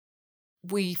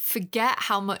we forget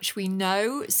how much we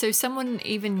know. So someone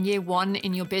even year one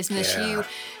in your business,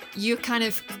 you kind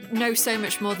of know so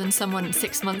much more than someone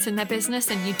 6 months in their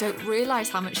business, and you don't realize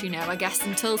how much you know, I guess,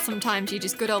 until sometimes you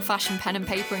just good old fashioned pen and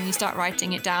paper and you start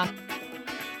writing it down.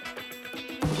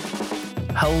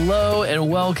 Hello and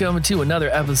welcome to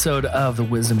another episode of the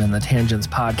Wisdom and the Tangents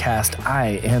podcast.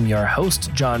 I am your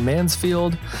host, John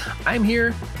Mansfield. I'm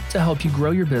here to help you grow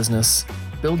your business,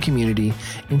 build community,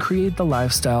 and create the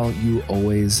lifestyle you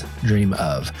always dream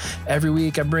of. Every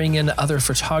week, I bring in other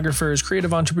photographers,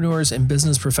 creative entrepreneurs, and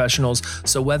business professionals.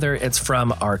 So whether it's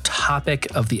from our topic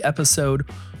of the episode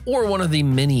or one of the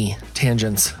many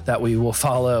tangents that we will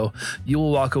follow, you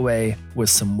will walk away with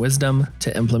some wisdom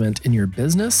to implement in your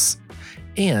business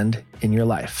and in your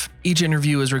life. Each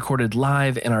interview is recorded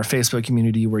live in our Facebook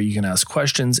community where you can ask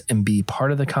questions and be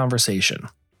part of the conversation.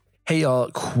 Hey y'all,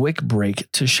 quick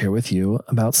break to share with you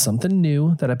about something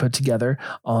new that I put together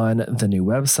on the new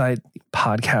website,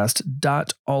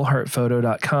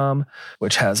 podcast.allheartphoto.com,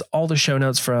 which has all the show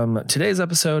notes from today's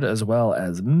episode as well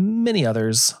as many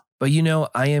others. But you know,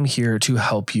 I am here to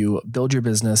help you build your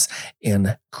business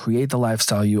and create the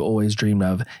lifestyle you always dreamed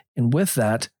of. And with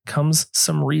that comes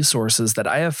some resources that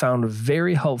I have found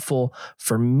very helpful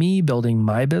for me building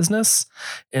my business,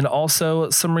 and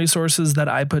also some resources that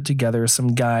I put together,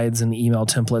 some guides and email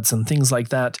templates and things like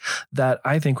that, that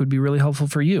I think would be really helpful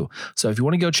for you. So if you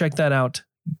want to go check that out,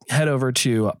 head over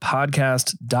to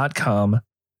podcast.com.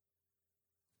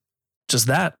 Just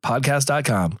that,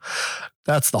 podcast.com.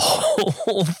 That's the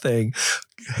whole thing.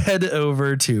 Head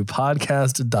over to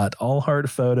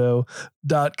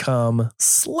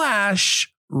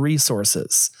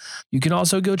podcast.allheartphoto.com/resources. You can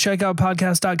also go check out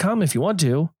podcast.com if you want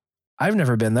to. I've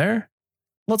never been there.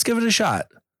 Let's give it a shot.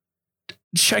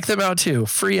 Check them out too.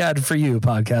 Free ad for you,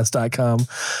 podcast.com.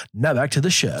 Now back to the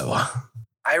show.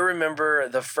 I remember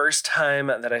the first time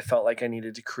that I felt like I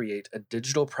needed to create a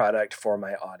digital product for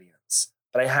my audience,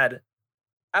 but I had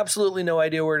absolutely no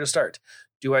idea where to start.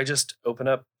 Do I just open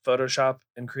up Photoshop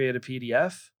and create a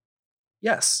PDF?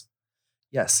 Yes,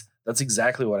 that's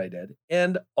exactly what I did.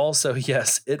 And also,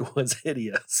 yes, it was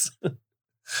hideous.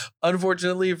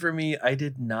 Unfortunately for me, I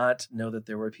did not know that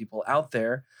there were people out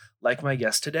there like my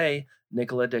guest today,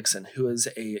 Nicola Dixon, who is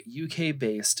a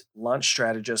UK-based launch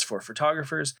strategist for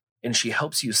photographers, and she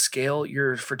helps you scale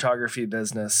your photography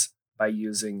business by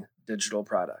using digital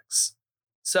products.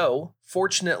 So,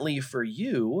 fortunately for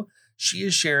you, she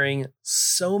is sharing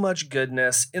so much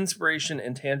goodness, inspiration,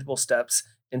 and tangible steps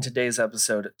in today's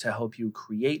episode to help you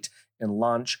create and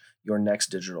launch your next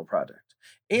digital product.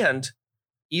 And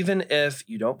even if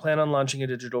you don't plan on launching a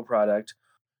digital product,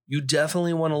 you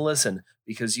definitely want to listen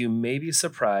because you may be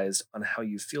surprised on how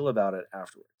you feel about it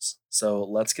afterwards. So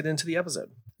let's get into the episode.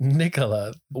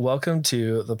 Nicola, welcome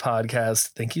to the podcast.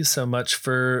 Thank you so much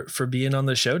for being on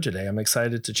the show today. I'm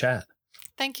excited to chat.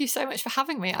 Thank you so much for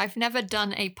having me. I've never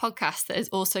done a podcast that has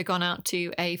also gone out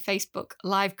to a Facebook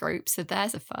live group, so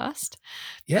there's a first.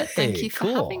 Yeah, thank you for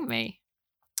having me.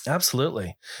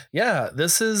 Absolutely. Yeah,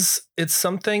 it's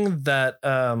something that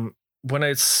when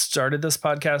I started this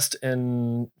podcast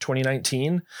in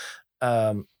 2019,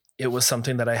 it was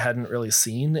something that I hadn't really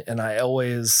seen, and I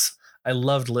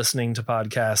loved listening to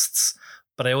podcasts.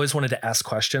 But I always wanted to ask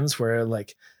questions where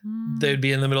they'd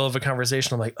be in the middle of a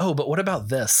conversation. I'm like, oh, but what about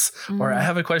this? Or I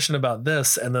have a question about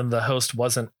this. And then the host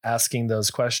wasn't asking those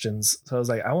questions. So I was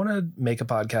like, I want to make a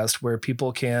podcast where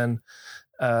people can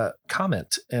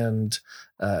comment and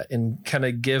kind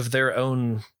of give their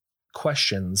own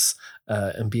questions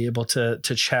and be able to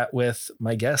chat with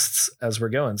my guests as we're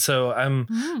going. So I'm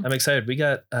excited. We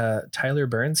got Tyler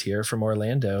Burns here from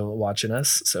Orlando watching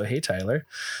us. So hey, Tyler.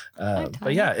 Hi, Tyler.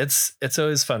 But yeah, it's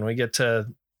always fun. We get to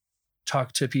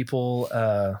talk to people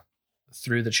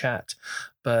through the chat.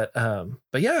 But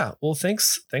yeah, well,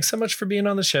 thanks so much for being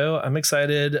on the show. I'm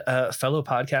excited. Fellow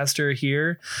podcaster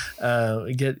here,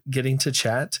 getting to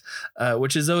chat,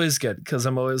 which is always good because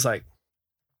I'm always like,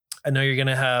 I know you're going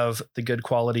to have the good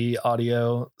quality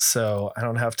audio, so I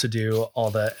don't have to do all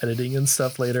the editing and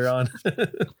stuff later on.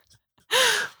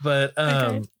 But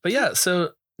yeah,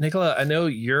 so Nicola, I know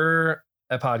you're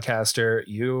a podcaster,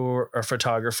 you're a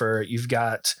photographer, you've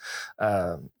got,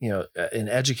 an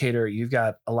educator, you've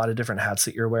got a lot of different hats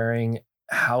that you're wearing.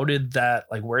 Where did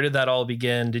that all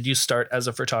begin? Did you start as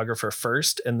a photographer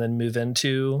first and then move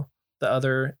into the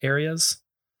other areas?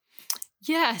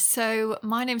 Yeah, so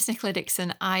my name is Nicola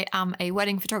Dixon. I am a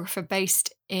wedding photographer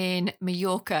based in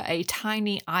Mallorca, a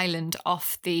tiny island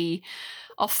off the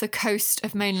coast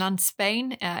of mainland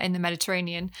Spain in the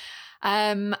Mediterranean.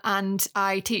 And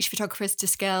I teach photographers to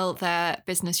scale their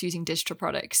business using digital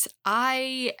products.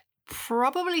 I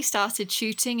probably started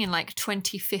shooting in like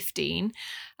 2015,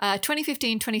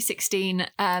 2016,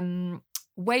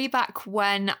 way back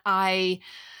when I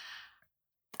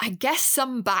guess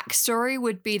some backstory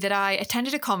would be that I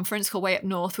attended a conference called Way Up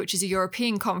North, which is a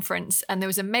European conference. And there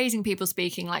was amazing people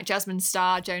speaking like Jasmine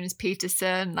Starr, Jonas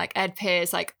Peterson, like Ed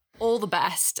Pearce, like all the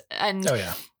best. And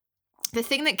the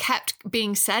thing that kept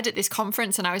being said at this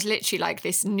conference, and I was literally like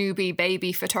this newbie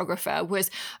baby photographer,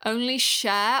 was only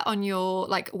share on your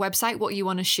like website what you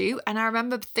want to shoot. And I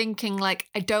remember thinking like,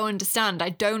 I don't understand.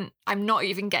 I'm not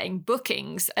even getting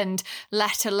bookings, and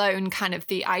let alone kind of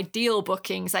the ideal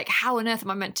bookings. Like, how on earth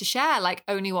am I meant to share like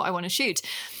only what I want to shoot?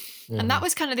 And that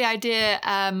was kind of the idea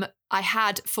I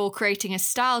had for creating a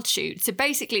styled shoot. So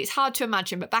basically, it's hard to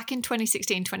imagine, but back in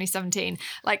 2016, 2017,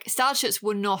 like styled shoots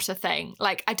were not a thing.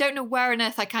 Like, I don't know where on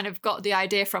earth I kind of got the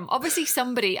idea from. Obviously,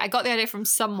 I got the idea from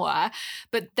somewhere,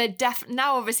 but they're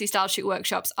now obviously styled shoot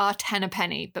workshops are 10 a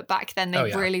penny, but back then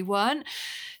they really weren't.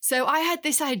 So I had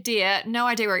this idea, no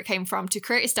idea where it came from, to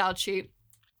create a styled shoot.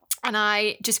 And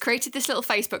I just created this little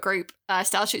Facebook group,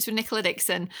 Style Shoots with Nicola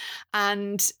Dixon.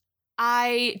 And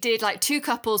I did like 2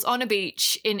 couples on a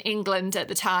beach in England at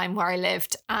the time where I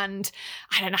lived. And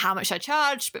I don't know how much I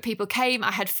charged, but people came. I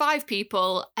had 5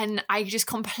 people and I just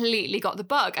completely got the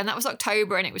bug. And that was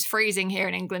October and it was freezing here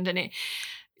in England. And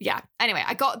anyway,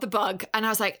 I got the bug and I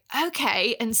was like,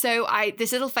 okay. And so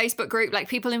this little Facebook group, like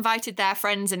people invited their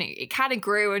friends and it kind of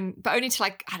grew, but only to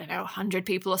like, I don't know, 100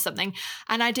 people or something.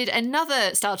 And I did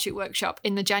another style shoot workshop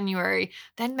in the January,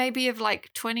 then maybe of like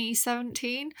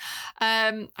 2017.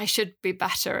 I should be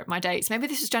better at my dates. Maybe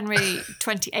this was January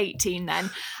 2018 then.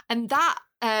 And that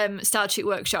style shoot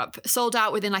workshop sold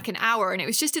out within like an hour. And it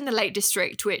was just in the Lake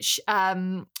District, which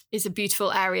is a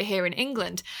beautiful area here in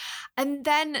England. And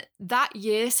then that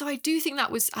year, so I do think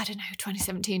that was,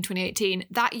 2017, 2018.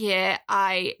 That year,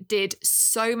 I did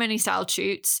so many style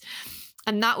shoots.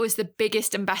 And that was the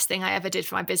biggest and best thing I ever did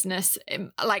for my business.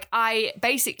 Like I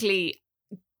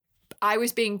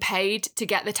was being paid to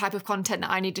get the type of content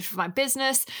that I needed for my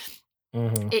business.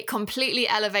 Mm-hmm. It completely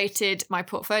elevated my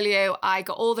portfolio. I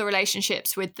got all the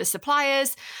relationships with the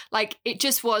suppliers. Like it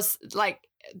just was like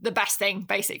the best thing,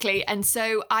 basically. And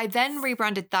so I then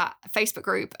rebranded that Facebook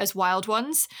group as Wild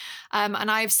Ones.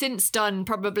 And I've since done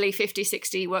probably 50,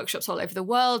 60 workshops all over the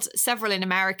world, several in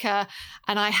America.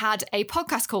 And I had a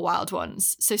podcast called Wild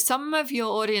Ones. So some of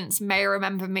your audience may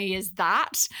remember me as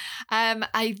that.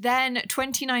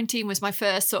 2019 was my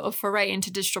first sort of foray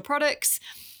into digital products.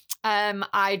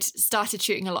 I'd started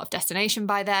shooting a lot of destination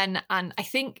by then. And I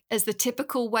think as the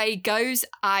typical way goes,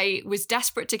 I was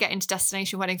desperate to get into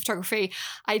destination wedding photography.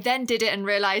 I then did it and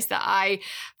realized that I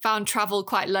found travel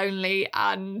quite lonely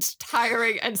and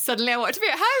tiring. And suddenly I wanted to be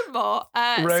at home more.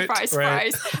 Surprise,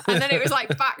 surprise. And then it was like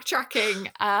backtracking.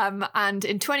 And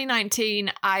in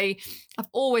 2019, I've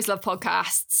always loved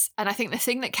podcasts. And I think the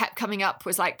thing that kept coming up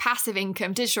was like passive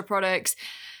income, digital products,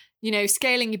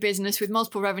 scaling your business with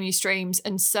multiple revenue streams.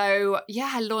 And so,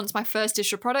 I launched my first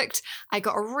digital product. I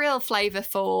got a real flavor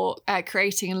for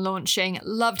creating and launching,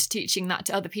 loved teaching that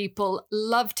to other people,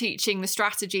 loved teaching the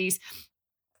strategies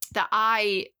that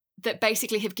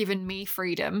basically have given me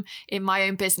freedom in my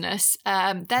own business.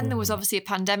 Then there was obviously a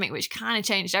pandemic, which kind of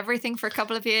changed everything for a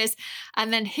couple of years.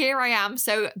 And then here I am.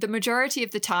 So the majority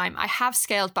of the time I have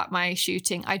scaled back my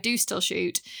shooting. I do still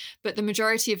shoot, but the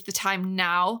majority of the time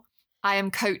now, I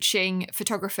am coaching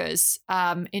photographers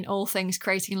in all things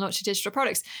creating and launching digital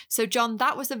products. So, John,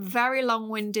 that was a very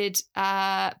long-winded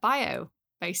bio,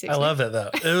 basically. I love it though.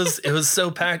 It was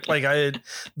so packed. Like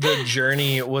the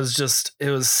journey was just, it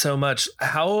was so much.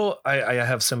 How I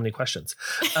have so many questions.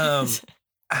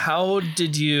 How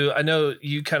did you? I know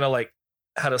you kind of like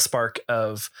had a spark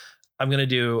of, I'm going to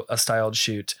do a styled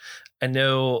shoot. I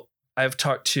know I've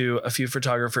talked to a few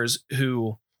photographers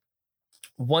who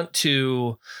want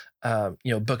to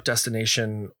book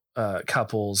destination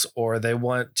couples, or they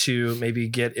want to maybe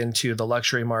get into the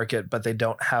luxury market, but they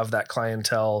don't have that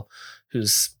clientele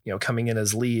who's, coming in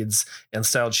as leads, and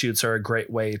styled shoots are a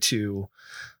great way to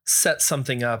set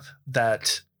something up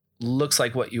that looks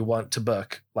like what you want to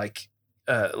book, like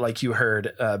you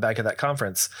heard back at that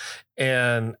conference.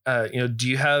 And, do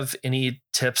you have any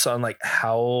tips on like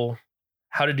how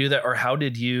to do that, or how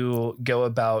did you go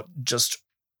about just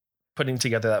putting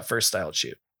together that first styled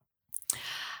shoot?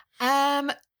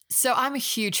 So I'm a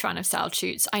huge fan of styled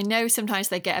shoots. I know sometimes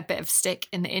they get a bit of stick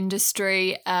in the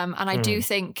industry. And I do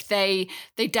think they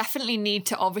definitely need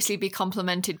to obviously be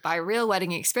complemented by a real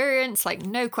wedding experience, like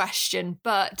no question.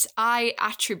 But I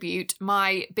attribute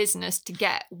my business to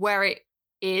get where it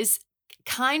is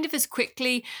kind of as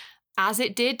quickly as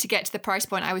it did to get to the price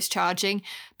point I was charging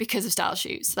because of style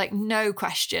shoots, like no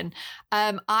question.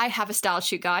 I have a style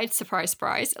shoot guide, surprise,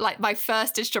 surprise. Like my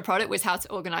first digital product was how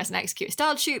to organize and execute a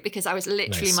style shoot because I was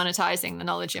literally monetizing the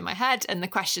knowledge in my head, and the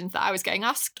questions that I was getting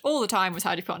asked all the time was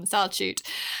how do you put on a style shoot?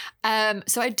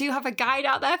 So I do have a guide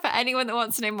out there for anyone that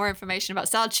wants to know more information about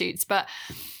style shoots, but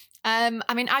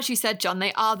I mean, as you said, John,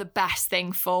 they are the best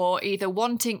thing for either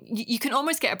wanting, you can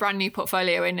almost get a brand new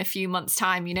portfolio in a few months'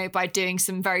 time, you know, by doing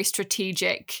some very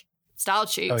strategic style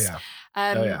shoots.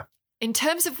 Oh, yeah. In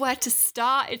terms of where to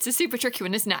start, it's a super tricky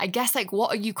one, isn't it? I guess, like, what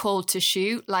are you called to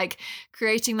shoot? Like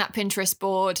creating that Pinterest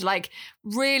board, like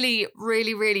really,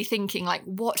 really, really thinking like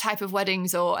what type of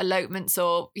weddings or elopements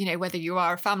or, you know, whether you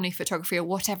are a family photography or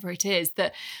whatever it is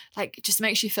that like just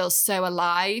makes you feel so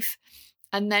alive.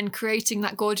 And then creating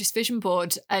that gorgeous vision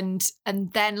board and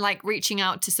then like reaching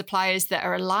out to suppliers that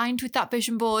are aligned with that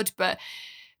vision board. But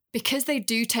because they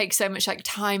do take so much like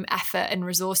time, effort and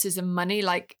resources and money,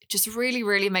 like just really,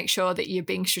 really make sure that you're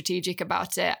being strategic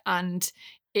about it and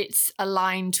it's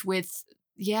aligned with,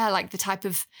 like the type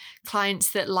of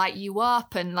clients that light you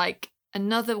up. And like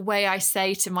another way I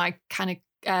say to my kind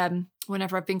of,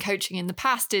 whenever I've been coaching in the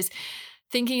past is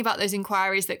thinking about those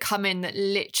inquiries that come in that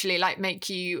literally like make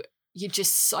you're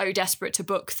just so desperate to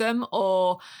book them,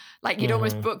 or like you'd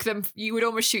almost book them, you would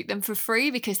almost shoot them for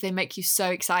free because they make you so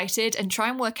excited, and try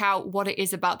and work out what it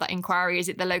is about that inquiry. Is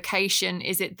it the location?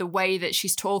 Is it the way that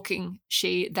she's talking?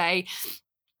 They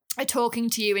are talking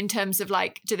to you in terms of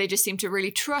like, do they just seem to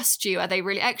really trust you? Are they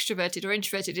really extroverted or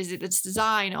introverted? Is it the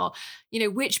design, or, you know,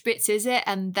 which bits is it?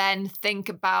 And then think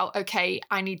about, okay,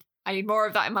 I need more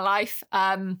of that in my life.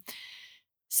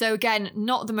 So again,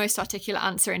 not the most articulate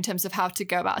answer in terms of how to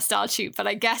go about a style shoot, but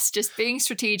I guess just being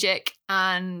strategic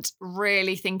and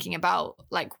really thinking about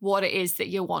like what it is that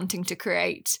you're wanting to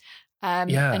create,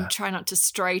 and try not to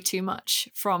stray too much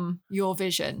from your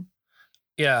vision.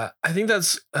 Yeah, I think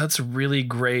that's really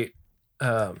great.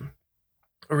 A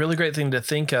really great thing to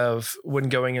think of when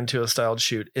going into a styled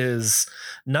shoot is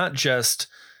not just,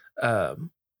 what's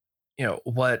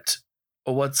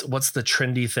the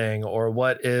trendy thing, or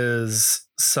what is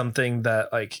something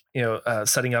that like,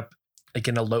 setting up like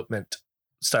an elopement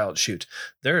styled shoot.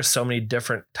 There are so many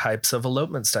different types of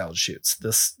elopement styled shoots.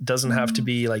 This doesn't have to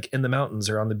be like in the mountains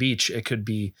or on the beach. It could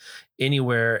be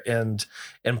anywhere, and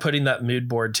putting that mood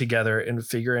board together and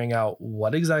figuring out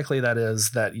what exactly that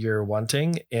is that you're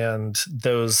wanting. And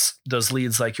those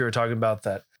leads like you were talking about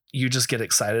that you just get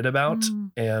excited about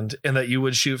and that you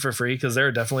would shoot for free. Cause there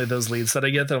are definitely those leads that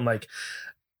I get that I'm like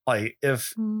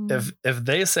if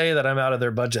they say that I'm out of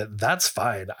their budget, that's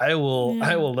fine. I will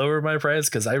lower my price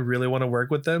because I really want to work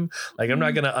with them. Like I'm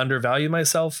not going to undervalue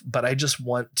myself, but I just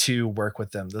want to work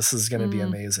with them. This is going to be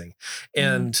amazing.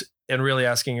 And really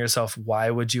asking yourself, why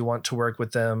would you want to work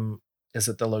with them? Is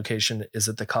it the location? Is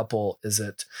it the couple? Is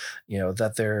it,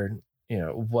 that they're,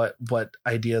 what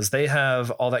ideas they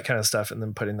have, all that kind of stuff, and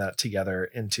then putting that together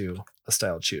into a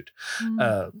styled shoot.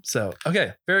 So,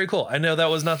 okay, very cool. I know that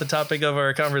was not the topic of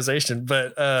our conversation,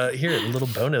 but here, a little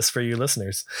bonus for you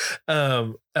listeners,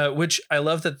 which I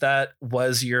love that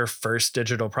was your first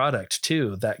digital product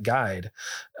too, that guide,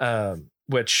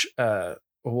 which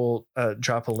we'll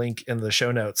drop a link in the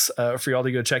show notes for y'all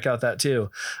to go check out that too.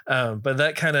 But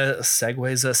that kind of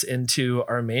segues us into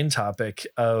our main topic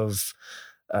of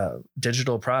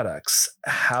digital products.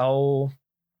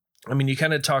 You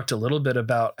kind of talked a little bit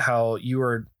about how you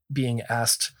were being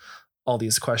asked all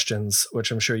these questions,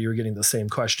 which I'm sure you were getting the same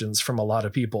questions from a lot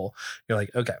of people. You're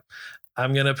like, okay,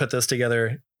 I'm going to put this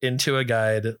together into a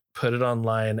guide, put it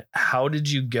online. How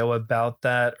did you go about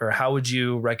that? Or how would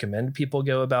you recommend people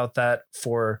go about that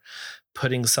for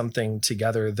putting something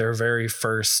together, their very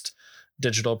first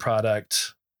digital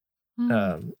product?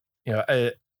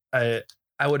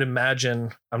 I would imagine,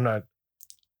 I'm not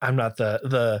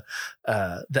the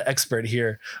expert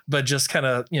here, but just kind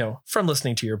of, from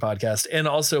listening to your podcast and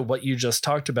also what you just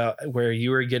talked about, where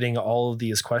you were getting all of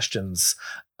these questions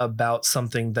about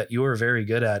something that you were very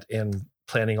good at in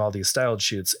planning all these styled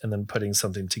shoots and then putting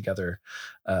something together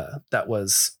that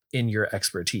was in your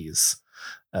expertise.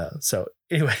 So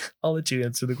anyway, I'll let you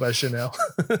answer the question now.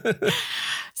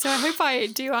 So I hope I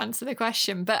do answer the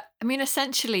question, but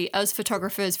essentially us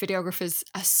photographers, videographers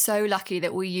are so lucky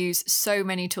that we use so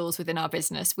many tools within our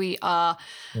business. We are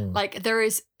there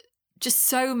is just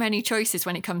so many choices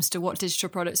when it comes to what digital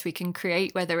products we can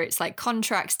create, whether it's like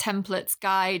contracts, templates,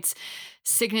 guides,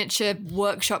 signature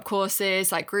workshop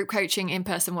courses, like group coaching,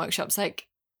 in-person workshops, like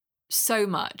so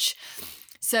much.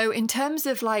 So in terms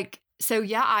of like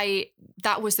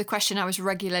that was the question I was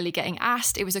regularly getting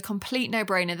asked. It was a complete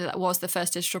no-brainer that was the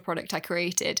first digital product I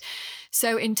created.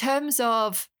 So in terms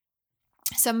of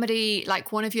somebody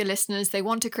like one of your listeners, they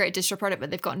want to create a digital product,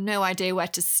 but they've got no idea where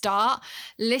to start,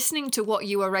 listening to what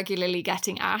you are regularly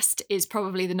getting asked is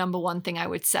probably the number one thing I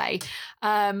would say.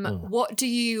 What do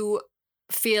you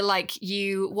feel like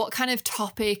what kind of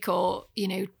topic or,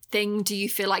 thing do you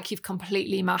feel like you've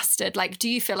completely mastered? Like, do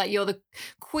you feel like you're the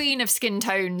queen of skin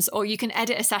tones, or you can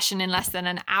edit a session in less than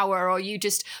an hour, or you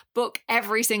just book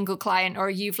every single client, or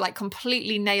you've like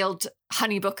completely nailed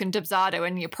Honeybook and Dubsado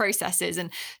and your processes,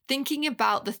 and thinking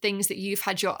about the things that you've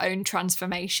had your own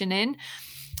transformation in.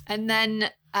 And then,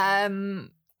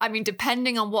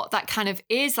 depending on what that kind of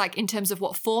is, like in terms of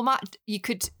what format you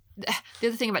could. The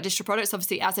other thing about digital products,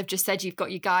 obviously, as I've just said, you've got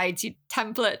your guides, your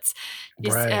templates,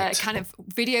 your kind of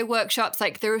video workshops.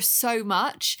 Like there is so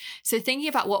much. So thinking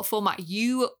about what format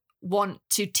you want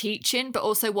to teach in, but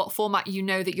also what format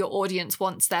that your audience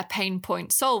wants their pain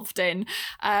point solved in.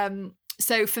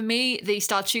 So for me, the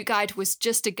Style Shoot Guide was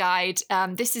just a guide.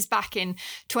 This is back in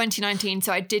 2019.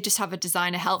 So I did just have a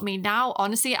designer help me. Now,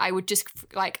 honestly, I would just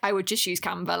use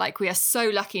Canva. Like we are so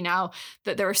lucky now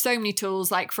that there are so many tools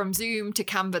like from Zoom to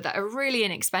Canva that are really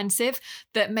inexpensive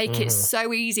that make it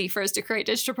so easy for us to create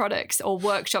digital products or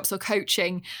workshops or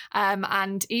coaching.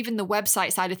 And even the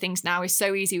website side of things now is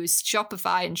so easy with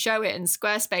Shopify and Showit and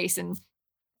Squarespace, and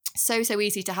so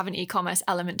easy to have an e-commerce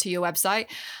element to your website.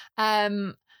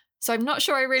 So I'm not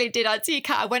sure I really did answer your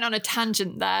cat. I went on a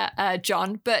tangent there,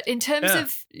 John. But in terms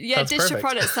of digital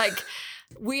products, like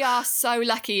we are so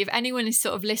lucky. If anyone is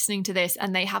sort of listening to this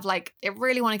and they have they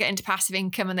really want to get into passive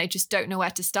income and they just don't know where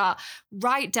to start,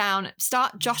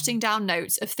 start jotting down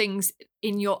notes of things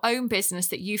in your own business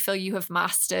that you feel you have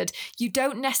mastered. You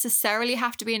don't necessarily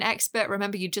have to be an expert.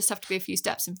 Remember, you just have to be a few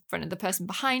steps in front of the person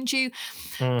behind you.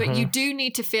 But you do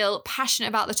need to feel passionate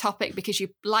about the topic because you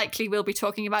likely will be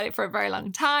talking about it for a very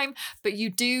long time. But you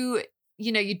do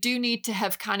need to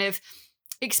have kind of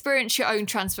experienced your own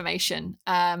transformation.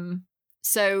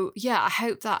 So I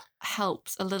hope that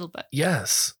helps a little bit.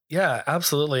 Yes. Yeah,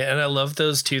 absolutely. And I love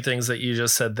those two things that you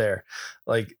just said there.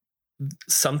 Like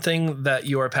something that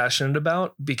you are passionate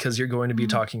about because you're going to be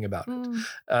talking about it.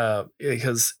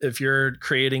 Because if you're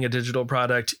creating a digital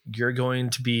product, you're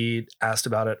going to be asked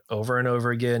about it over and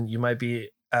over again. You might be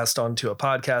asked onto a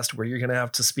podcast where you're going to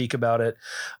have to speak about it,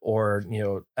 or,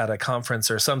 at a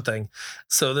conference or something.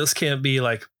 So this can't be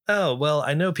like, oh, well,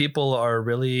 I know people are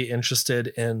really interested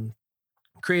in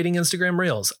creating Instagram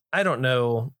Reels. I don't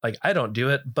know, I don't do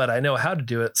it, but I know how to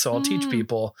do it. So I'll teach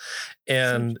people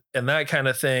and that kind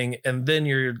of thing. And then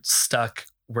you're stuck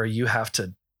where you have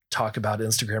to talk about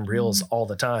Instagram Reels all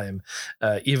the time,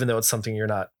 even though it's something you're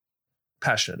not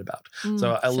passionate about.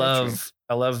 So I love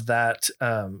that.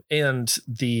 And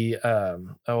the,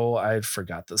 I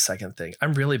forgot the second thing.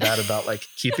 I'm really bad about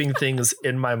keeping things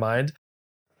in my mind.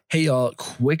 Hey, y'all,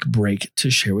 quick break to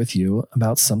share with you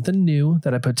about something new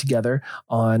that I put together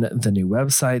on the new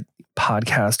website,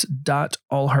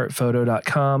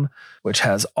 podcast.allheartphoto.com, which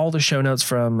has all the show notes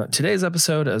from today's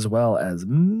episode, as well as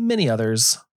many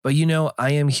others. But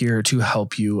I am here to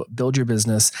help you build your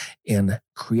business and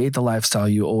create the lifestyle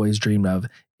you always dreamed of.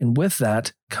 And with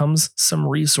that comes some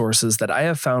resources that I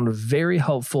have found very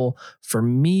helpful for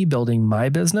me building my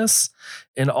business,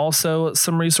 and also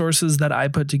some resources that I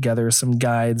put together, some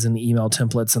guides and email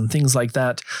templates and things like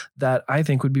that I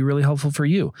think would be really helpful for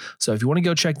you. So if you want to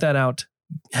go check that out,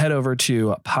 head over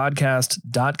to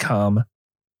podcast.com.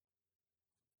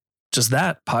 Just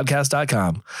that,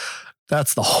 podcast.com.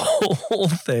 That's the whole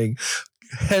thing.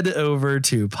 Head over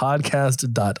to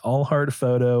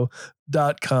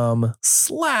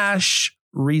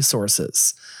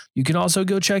podcast.allheartphoto.com/resources. You can also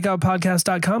go check out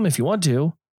podcast.com if you want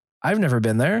to. I've never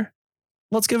been there.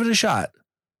 Let's give it a shot.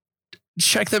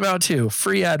 Check them out too.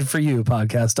 Free ad for you,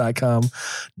 podcast.com.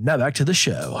 Now back to the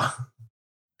show.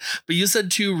 But you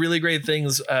said two really great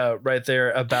things right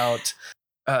there about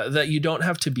that you don't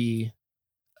have to be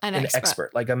an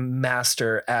expert, like a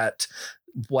master at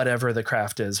whatever the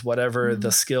craft is, whatever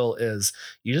the skill is.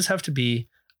 You just have to be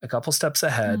a couple steps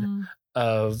ahead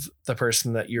of the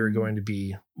person that you're going to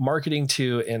be marketing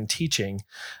to and teaching.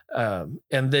 And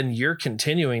then you're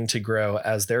continuing to grow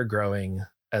as they're growing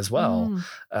as well,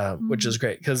 which is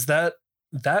great, because that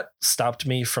stopped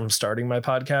me from starting my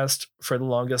podcast for the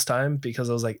longest time, because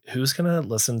I was like, who's going to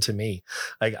listen to me?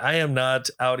 Like, I am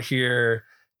not out here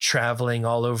traveling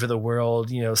all over the world,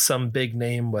 some big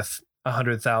name with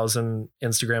 100,000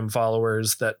 Instagram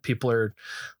followers that people are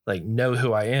know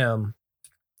who I am.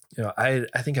 I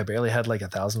think I barely had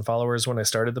 1,000 followers when I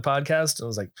started the podcast. And I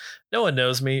was like, no one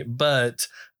knows me, but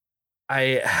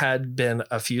I had been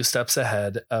a few steps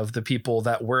ahead of the people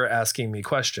that were asking me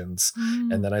questions.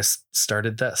 And then I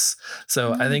started this.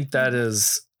 So I think that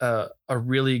is a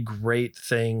really great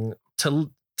thing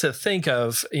to think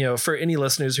of, for any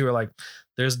listeners who are like,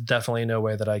 there's definitely no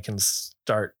way that I can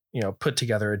start, put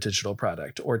together a digital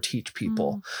product or teach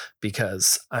people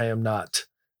because I am not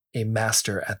a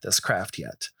master at this craft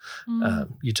yet.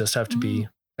 You just have to be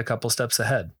a couple steps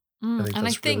ahead. I think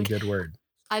that's a really good word.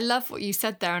 I love what you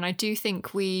said there. And I do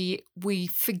think we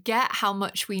forget how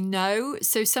much we know.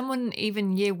 So someone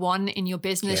even year one in your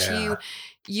business,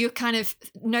 you kind of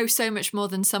know so much more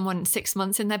than someone 6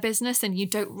 months in their business, and you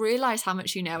don't realize how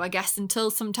much you know, I guess, until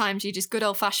sometimes you just good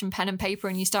old fashioned pen and paper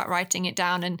and you start writing it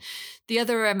down. And the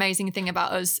other amazing thing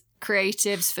about us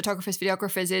creatives, photographers,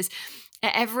 videographers is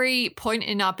at every point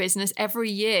in our business, every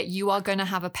year, you are going to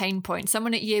have a pain point.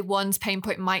 Someone at year one's pain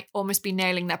point might almost be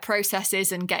nailing their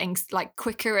processes and getting like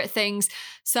quicker at things.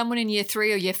 Someone in year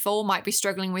 3 or year 4 might be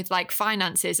struggling with like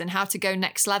finances and how to go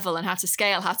next level and how to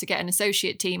scale, how to get an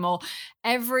associate team. Or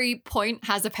every point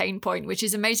has a pain point, which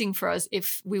is amazing for us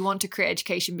if we want to create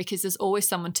education, because there's always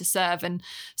someone to serve and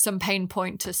some pain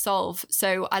point to solve.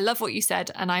 So I love what you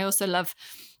said. And I also love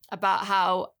about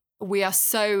how we are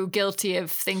so guilty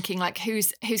of thinking like,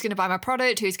 who's going to buy my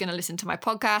product? Who's going to listen to my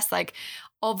podcast? Like,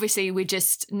 obviously we're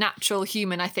just natural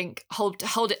human, I think, hold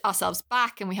it ourselves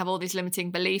back, and we have all these limiting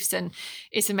beliefs. And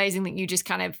it's amazing that you just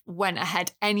kind of went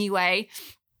ahead anyway,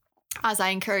 as I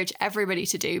encourage everybody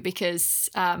to do, because,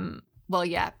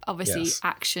 obviously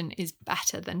action is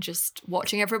better than just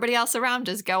watching everybody else around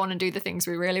us go on and do the things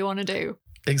we really want to do.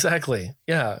 Exactly.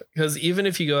 Yeah. Because even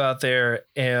if you go out there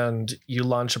and you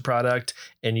launch a product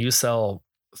and you sell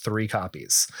 3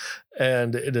 copies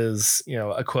and it is,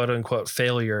 a quote unquote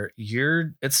failure,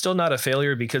 it's still not a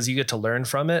failure, because you get to learn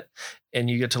from it,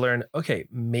 and you get to learn, okay,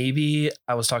 maybe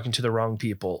I was talking to the wrong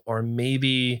people, or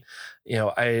maybe,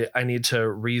 I need to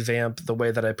revamp the way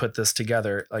that I put this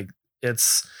together. Like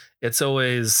it's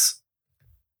always,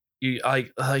 you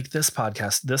like this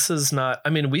podcast. This is not, I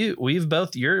mean, we've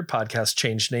both, your podcast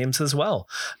changed names as well.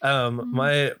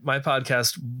 My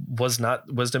podcast was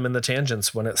not Wisdom in the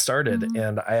Tangents when it started.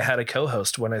 And I had a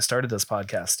co-host when I started this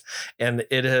podcast, and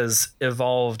it has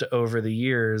evolved over the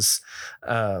years.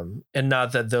 And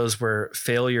not that those were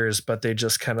failures, but they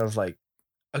just kind of like,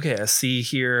 okay, I see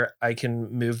here, I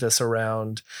can move this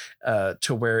around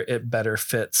to where it better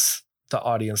fits the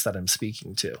audience that I'm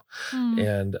speaking to.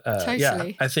 And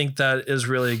totally. I think that is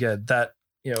really good, that,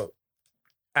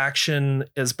 action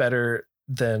is better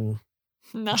than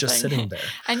just sitting there.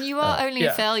 And you are only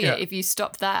a failure if you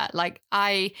stop there. Like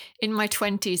in my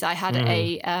 20s, I had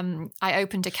I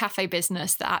opened a cafe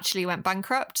business that actually went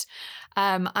bankrupt.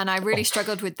 And I really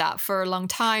struggled with that for a long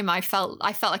time. I felt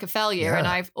like a failure, and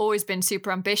I've always been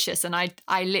super ambitious, and I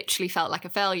literally felt like a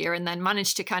failure, and then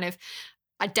managed to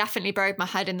I definitely buried my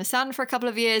head in the sand for a couple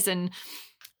of years and,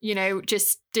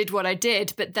 just did what I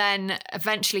did, but then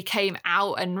eventually came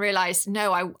out and realized,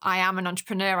 no, I am an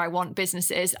entrepreneur. I want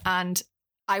businesses. And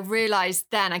I realized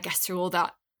then, I guess through all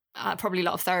that, probably a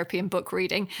lot of therapy and book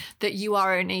reading, that you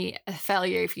are only a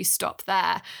failure if you stop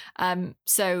there.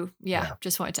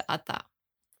 Just wanted to add that.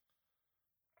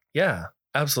 Yeah,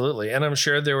 absolutely. And I'm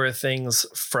sure there were things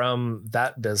from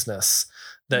that business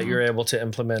that you're able to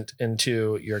implement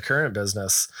into your current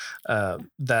business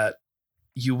that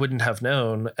you wouldn't have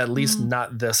known, at least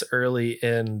not this early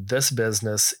in this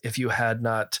business, if you had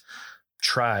not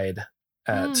tried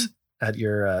at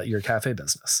your cafe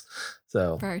business.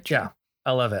 So yeah,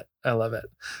 I love it.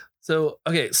 So,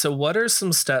 okay. So what are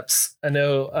some steps? I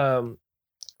know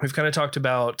we've kind of talked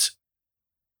about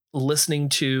listening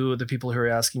to the people who are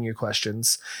asking you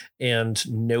questions and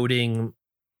noting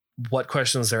what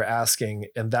questions they're asking.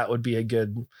 And that would be a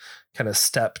good kind of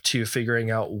step to figuring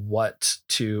out what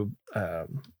to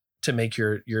make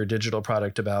your digital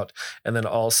product about. And then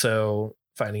also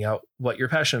finding out what you're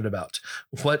passionate about.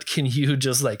 What can you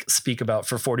just like speak about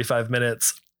for 45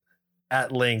 minutes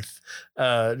at length,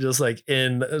 just like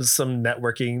in some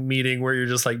networking meeting where you're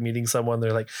just like meeting someone.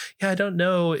 They're like, yeah, I don't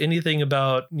know anything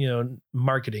about,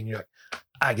 marketing. You're like,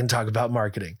 I can talk about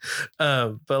marketing.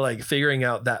 But like figuring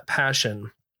out that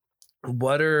passion.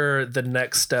 What are the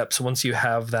next steps once you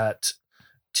have that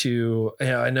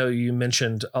I know you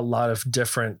mentioned a lot of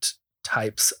different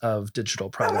types of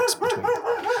digital products between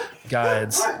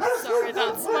guides. Sorry,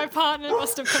 that's my partner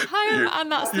must have come home,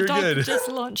 and that's the dog just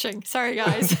launching. Sorry,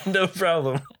 guys. No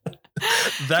problem.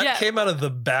 That came out of the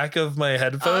back of my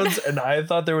headphones, and I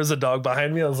thought there was a dog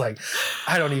behind me. I was like,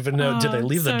 I don't even know. Did they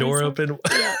leave the door open?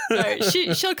 Yeah, no,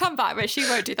 she'll come back, but she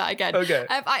won't do that again. Okay.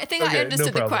 I think I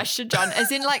understood the question, John,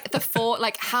 as in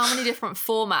like how many different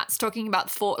formats, talking about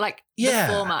the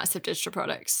formats of digital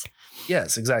products.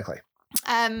 Yes, exactly.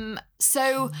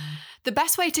 So the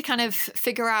best way to kind of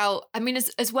figure out, I mean,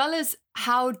 as well as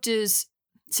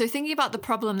so thinking about the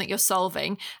problem that you're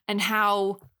solving and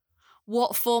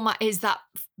what format is that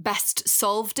best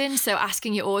solved in? So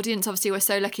asking your audience, obviously we're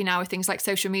so lucky now with things like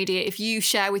social media. If you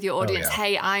share with your audience,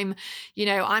 hey, I'm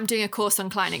doing a course on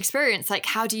client experience, like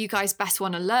how do you guys best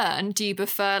want to learn? Do you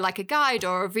prefer like a guide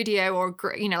or a video or,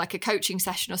 like a coaching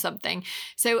session or something?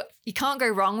 So you can't go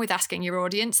wrong with asking your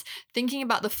audience, thinking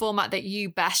about the format that you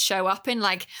best show up in.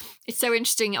 Like, it's so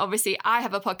interesting. Obviously I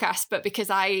have a podcast, but because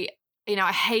I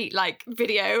hate like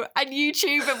video and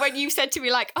YouTube. And when you said to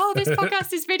me like, oh, this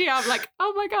podcast is video, I'm like,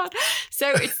 oh my God.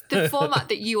 So it's the format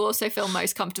that you also feel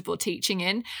most comfortable teaching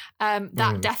in.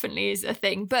 That definitely is a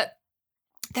thing. But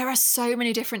there are so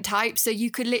many different types. So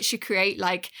you could literally create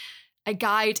like a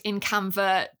guide in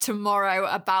Canva tomorrow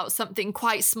about something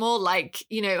quite small, like,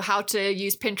 how to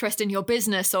use Pinterest in your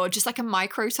business, or just like a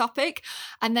micro topic.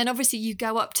 And then obviously you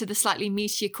go up to the slightly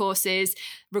meatier courses,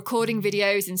 recording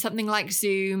videos in something like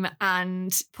Zoom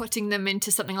and putting them into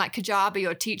something like Kajabi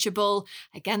or Teachable.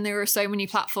 Again, there are so many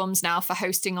platforms now for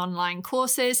hosting online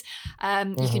courses.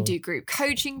 You can do group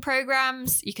coaching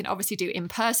programs. You can obviously do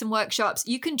in-person workshops.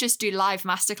 You can just do live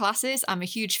masterclasses. I'm a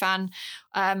huge fan.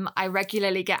 I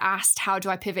regularly get asked, how do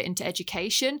I pivot into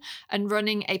education? And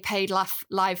running a paid live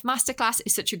masterclass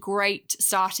is such a great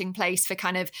starting place for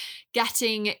kind of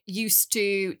getting used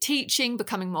to teaching,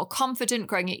 becoming more confident,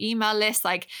 growing your email list,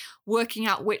 like working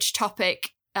out which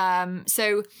topic.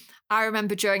 So I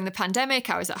remember during the pandemic,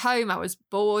 I was at home, I was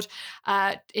bored.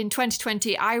 In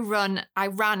 2020, I ran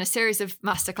a series of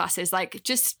masterclasses, like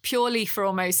just purely for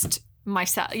almost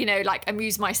myself, like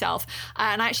amuse myself.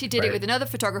 And I actually did it with another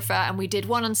photographer, and we did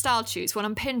one on style shoots, one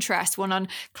on Pinterest, one on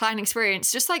client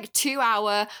experience, just like 2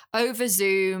 hour over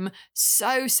Zoom.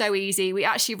 So easy. We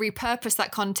actually repurposed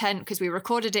that content because we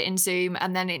recorded it in Zoom,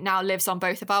 and then it now lives on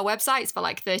both of our websites for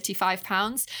like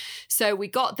 £35. So we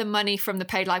got the money from the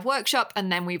paid live workshop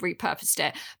and then we repurposed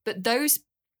it. But those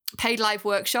paid live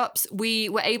workshops, we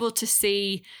were able to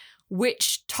see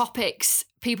which topics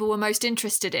people were most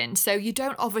interested in. So you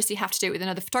don't obviously have to do it with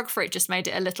another photographer. It just made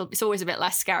it it's always a bit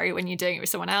less scary when you're doing it with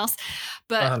someone else.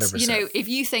 But 100%. If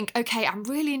you think, okay, I'm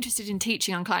really interested in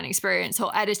teaching on client experience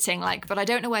or editing, but I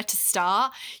don't know where to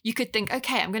start, you could think,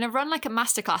 okay, I'm going to run like a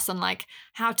masterclass on like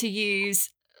how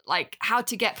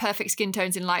to get perfect skin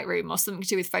tones in Lightroom or something to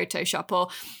do with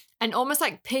Photoshop, and almost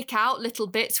like pick out little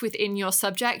bits within your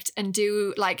subject and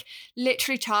do like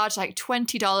literally charge like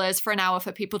 $20 for an hour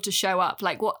for people to show up,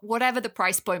 like whatever the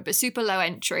price point, but super low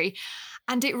entry.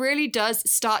 And it really does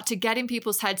start to get in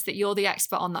people's heads that you're the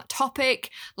expert on that topic.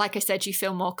 Like I said, you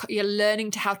feel you're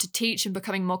learning how to teach and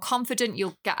becoming more confident.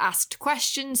 You'll get asked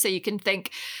questions, so you can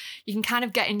kind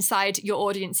of get inside your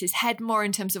audience's head more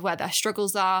in terms of where their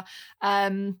struggles are.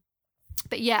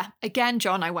 But yeah, again,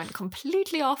 John, I went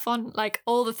completely off on like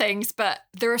all the things, but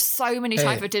there are so many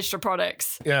types of digital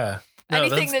products. Yeah. No,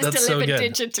 anything that's delivered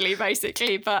so digitally,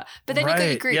 basically. But then you've got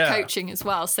your group coaching as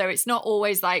well. So it's not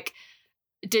always like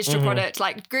digital product.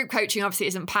 Like group coaching obviously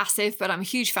isn't passive, but I'm a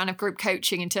huge fan of group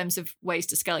coaching in terms of ways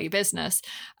to scale your business.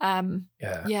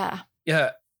 Yeah.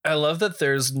 I love that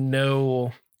there's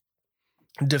no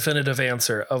definitive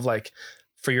answer of like,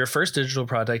 for your first digital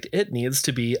product, it needs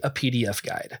to be a PDF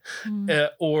guide,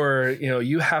 or,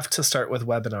 you have to start with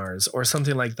webinars or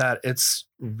something like that. It's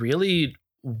really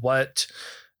what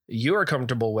you are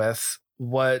comfortable with,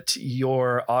 what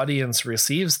your audience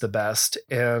receives the best,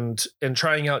 and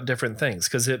trying out different things.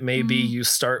 Because it may be you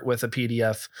start with a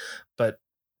PDF, but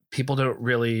people aren't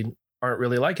really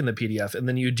liking the PDF. And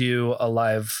then you do a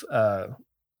live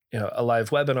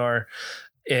webinar,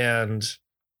 and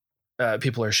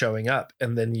people are showing up,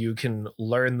 and then you can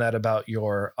learn that about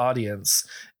your audience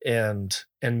and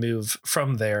move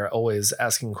from there, always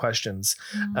asking questions.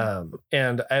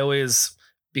 And I always,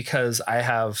 because I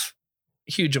have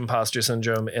huge imposter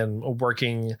syndrome and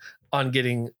working on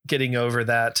getting over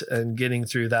that and getting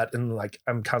through that, and like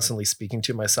I'm constantly speaking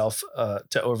to myself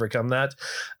to overcome that.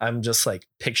 I'm just like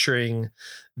picturing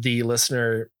the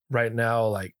listener right now,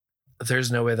 like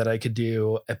there's no way that I could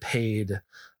do a paid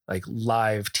like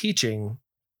live teaching,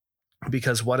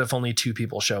 because what if only 2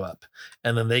 people show up,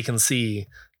 and then they can see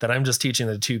that I'm just teaching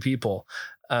to 2 people.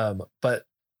 But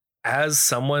as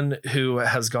someone who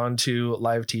has gone to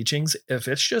live teachings, if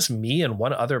it's just me and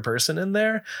one other person in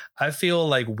there, I feel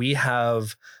like we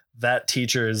have that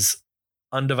teacher's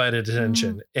undivided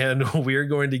attention, and we're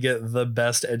going to get the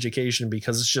best education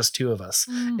because it's just two of us.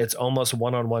 It's almost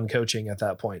one-on-one coaching at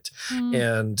that point.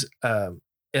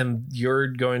 And you're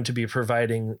going to be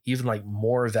providing even like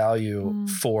more value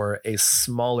for a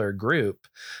smaller group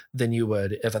than you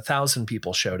would if 1,000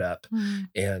 people showed up,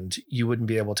 and you wouldn't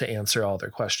be able to answer all their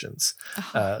questions.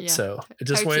 So I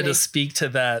just wanted to speak to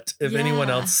that. If anyone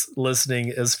else listening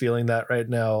is feeling that right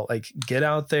now, like get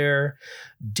out there,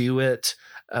 do it.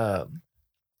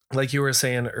 Like you were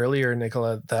saying earlier,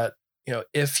 Nicola, that, you know,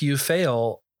 if you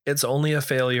fail, it's only a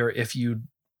failure if you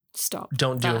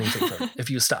don't do anything for it. If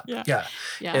you stop.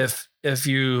 If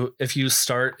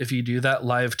you do that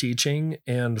live teaching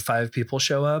and 5 people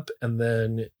show up, and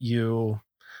then you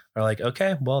are like,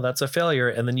 okay, well, that's a failure,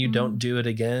 and then you don't do it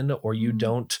again, or you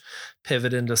don't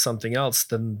pivot into something else,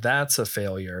 then that's a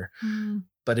failure.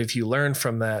 But if you learn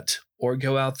from that, or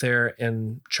go out there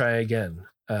and try again,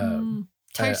 totally.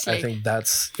 I think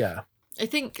that's, I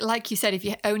think, like you said, if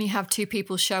you only have 2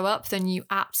 people show up, then you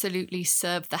absolutely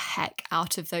serve the heck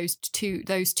out of those two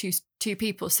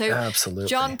people. So, absolutely.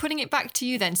 John, putting it back to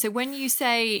you then. So, when you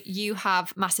say you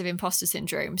have massive imposter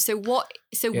syndrome, what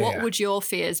would your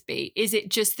fears be? Is it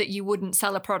just that you wouldn't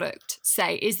sell a product?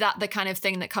 Say, is that the kind of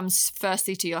thing that comes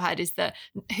firstly to your head? Is that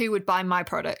who would buy my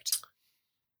product?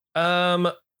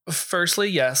 Firstly,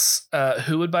 yes.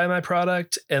 Who would buy my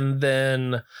product? And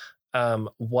then,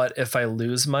 what if I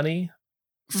lose money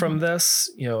from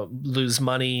this? You know, lose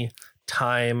money,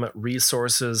 time,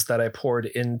 resources that I poured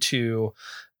into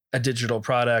a digital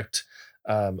product,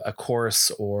 a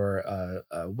course or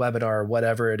a webinar,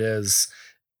 whatever it is,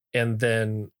 and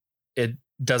then it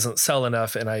doesn't sell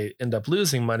enough and I end up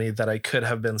losing money that I could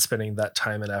have been spending that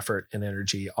time and effort and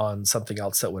energy on something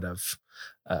else that would have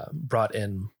brought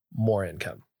in more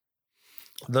income.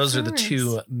 Those are the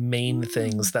 2 main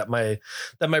things that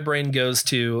my brain goes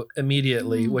to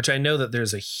immediately, which I know that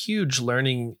there's a huge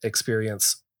learning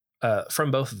experience from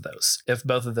both of those. If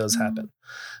both of those happen,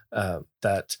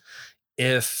 that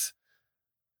if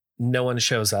no one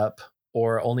shows up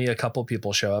or only a couple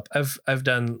people show up, I've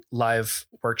done live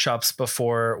workshops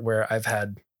before where I've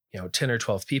had, 10 or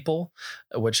 12 people,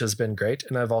 which has been great.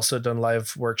 And I've also done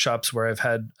live workshops where I've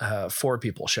had 4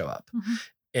 people show up.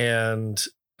 And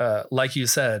like you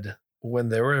said, when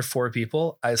there were 4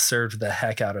 people, I served the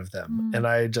heck out of them. And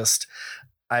I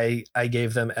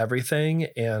gave them everything,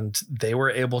 and they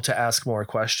were able to ask more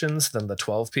questions than the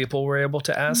 12 people were able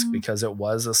to ask because it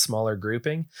was a smaller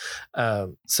grouping.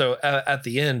 So at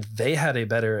the end, they had a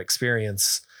better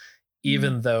experience,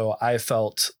 even though I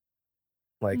felt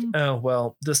like, oh,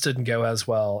 well, this didn't go as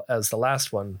well as the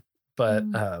last one. But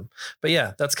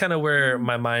yeah, that's kind of where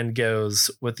my mind goes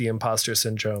with the imposter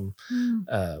syndrome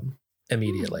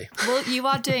immediately. Well, you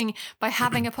are doing, by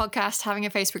having a podcast, having a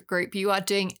Facebook group, you are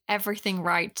doing everything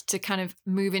right to kind of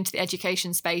move into the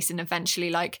education space and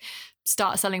eventually like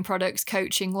start selling products,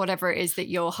 coaching, whatever it is that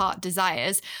your heart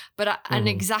desires. But and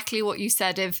exactly what you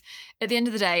said, if at the end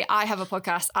of the day, I have a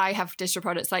podcast, I have digital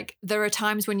products, like there are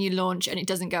times when you launch and it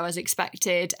doesn't go as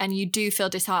expected and you do feel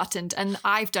disheartened. And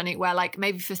I've done it where like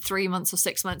maybe for 3 months or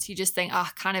 6 months, you just think,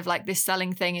 kind of like this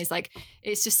selling thing is like,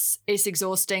 it's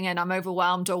exhausting and I'm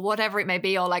overwhelmed or whatever it may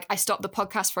be. Or like I stopped the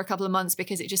podcast for a couple of months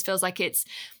because it just feels like it's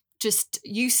just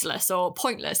useless or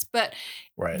pointless. But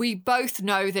we both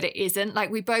know that it isn't. Like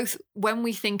we both, when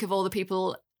we think of all the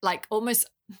people, like almost,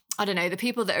 I don't know, the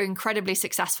people that are incredibly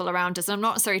successful around us, and I'm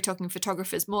not necessarily talking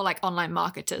photographers, more like online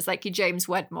marketers, like your James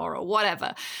Wedmore or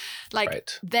whatever,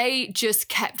 like they just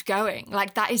kept going.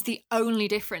 Like that is the only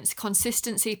difference.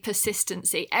 Consistency,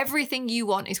 persistency, everything you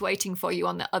want is waiting for you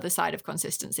on the other side of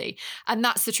consistency. And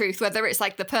that's the truth, whether it's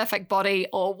like the perfect body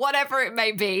or whatever it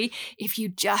may be, if you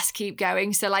just keep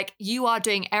going. So like you are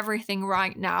doing everything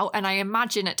right now. And I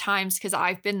imagine at times, because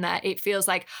I've been there, it feels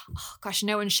like, oh gosh,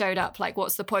 no one showed up. Like,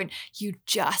 what's the point? You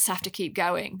just have to keep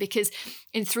going, because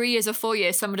in 3 years or 4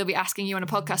 years, somebody will be asking you on a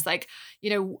podcast, like,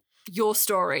 your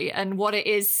story and what it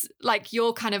is, like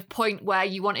your kind of point where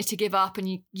you wanted to give up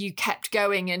and you kept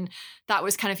going, and that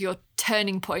was kind of your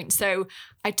turning point. So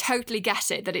I totally get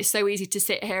it, that it's so easy to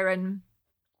sit here, and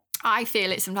I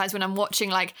feel it sometimes when I'm watching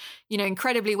like,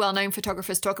 incredibly well-known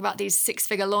photographers talk about these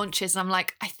 6-figure launches, and I'm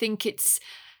like, I think it's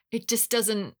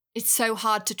so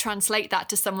hard to translate that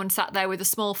to someone sat there with a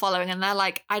small following and they're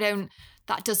like,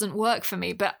 that doesn't work for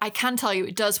me. But I can tell you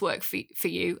it does work for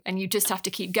you, and you just have to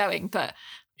keep going. But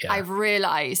I've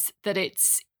realized that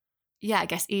it's, I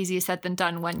guess easier said than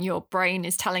done when your brain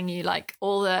is telling you like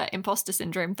all the imposter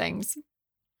syndrome things.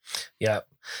 Yeah.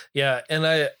 Yeah. And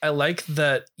I like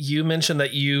that you mentioned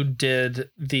that you did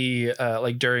the,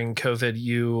 like during COVID,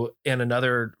 you and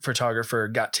another photographer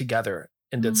got together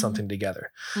and did something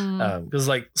together. Because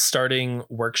like starting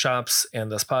workshops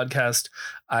and this podcast,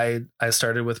 I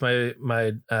started with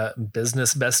my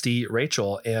business bestie,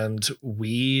 Rachel, and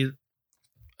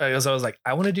I was like,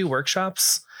 I want to do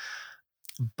workshops,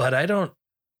 but I don't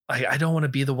want to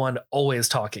be the one always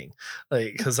talking,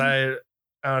 like, cause I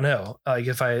don't know, like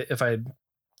if I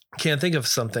can't think of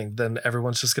something, then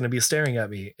everyone's just going to be staring at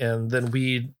me. And then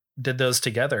we did those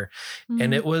together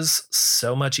and it was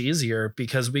so much easier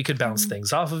because we could bounce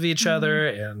things off of each other,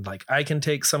 and like I can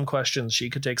take some questions, she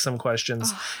could take some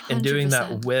questions, and doing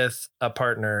that with a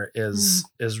partner is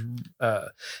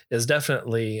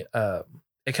definitely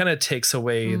it kind of takes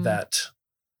away that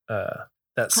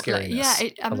scariness. Yeah,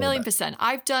 a million percent.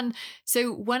 I've done,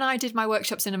 so when I did my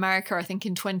workshops in America, I think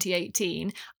in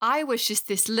 2018, I was just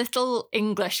this little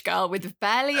English girl with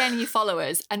barely any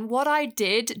followers. And what I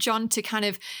did, John, to kind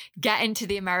of get into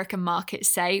the American market,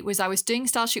 was I was doing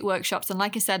style shoot workshops. And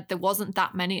like I said, there wasn't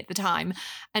that many at the time.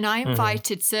 And I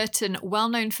invited certain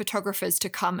well-known photographers to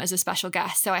come as a special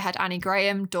guest. So I had Annie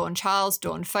Graham, Dawn Charles,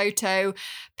 Dawn Photo,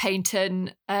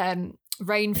 Payton,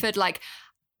 Rainford, like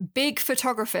big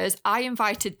photographers. I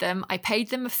invited them. I paid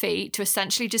them a fee to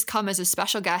essentially just come as a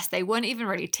special guest. They weren't even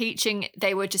really teaching.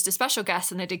 They were just a special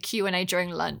guest, and they did Q&A during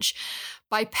lunch.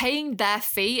 By paying their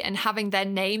fee and having their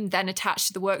name then attached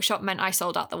to the workshop meant I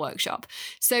sold out the workshop.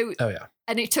 So,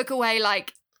 and it took away,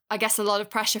 like, I guess, a lot of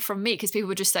pressure from me because people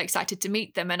were just so excited to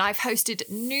meet them. And I've hosted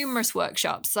numerous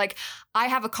workshops. Like, I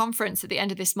have a conference at the end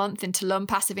of this month in Tulum,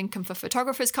 Passive Income for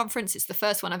Photographers conference. It's the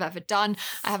first one I've ever done.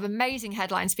 I have amazing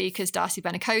headline speakers, Darcy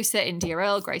Benacosa, India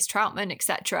Earle, Grace Troutman,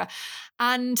 etc.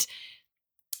 And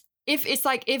if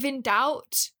in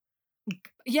doubt,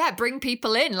 bring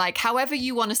people in, like however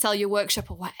you want to sell your workshop,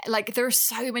 or like there are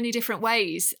so many different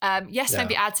ways.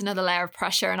 Maybe adds another layer of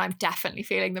pressure, and I'm definitely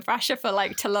feeling the pressure for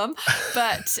like Tulum,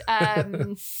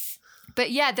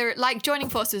 but yeah, they're like joining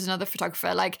forces with another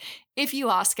photographer. Like if you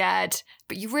are scared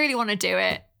but you really want to do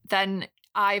it, then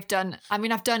I've done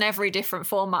every different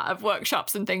format of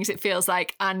workshops and things, it feels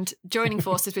like, and joining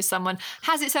forces with someone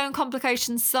has its own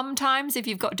complications sometimes if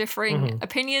you've got differing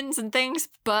opinions and things,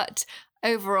 but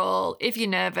overall, if you're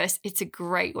nervous, it's a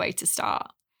great way to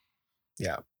start.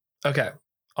 Yeah. Okay.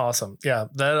 Awesome. Yeah.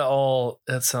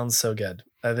 That sounds so good.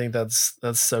 I think that's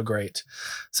so great.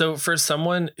 So for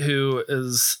someone who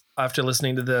is, after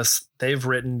listening to this, they've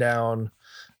written down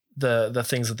the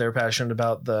things that they're passionate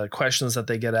about, the questions that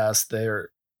they get asked, they're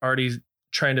already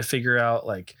trying to figure out,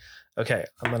 like, okay,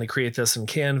 I'm going to create this in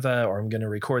Canva, or I'm going to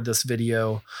record this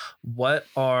video. What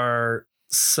are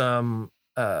some,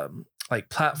 like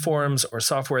platforms or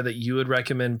software that you would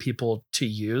recommend people to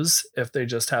use if they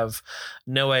just have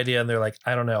no idea and they're like,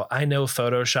 I don't know, I know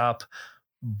Photoshop,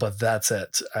 but that's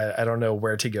it. I don't know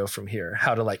where to go from here,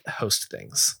 how to like host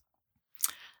things.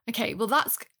 Okay, well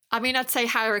I'd say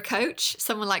hire a coach,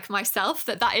 someone like myself,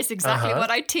 that is exactly what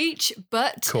I teach.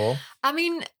 But cool.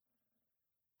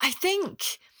 I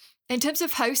think in terms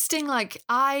of hosting, like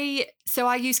I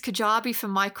use Kajabi for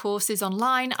my courses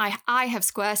online. I have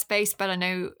Squarespace, but I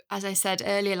know, as I said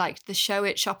earlier, like the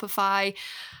Showit, Shopify,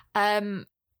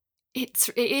 it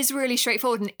is really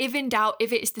straightforward. And if in doubt,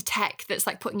 if it's the tech that's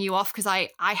like putting you off, because I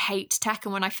hate tech.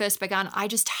 And when I first began, I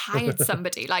just hired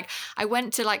somebody. Like I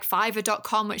went to like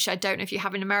Fiverr.com, which I don't know if you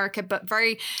have in America, but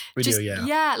and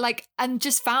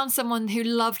just found someone who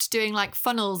loved doing like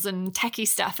funnels and techie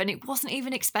stuff. And it wasn't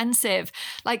even expensive.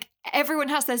 Like everyone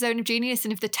has their zone of genius.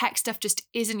 And if the tech stuff just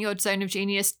isn't your zone of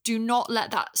genius, do not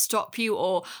let that stop you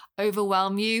or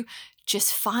overwhelm you.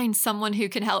 Just find someone who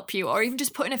can help you, or even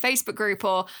just put in a Facebook group,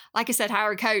 or like I said,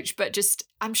 hire a coach. But just,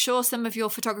 I'm sure some of your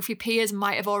photography peers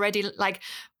might have already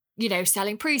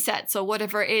selling presets or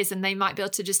whatever it is, and they might be able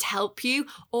to just help you.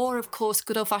 Or of course,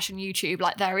 good old fashioned YouTube.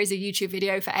 Like there is a YouTube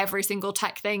video for every single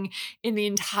tech thing in the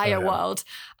entire world.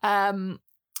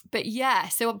 But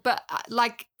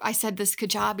like I said, there's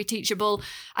Kajabi, Teachable.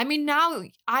 I mean, now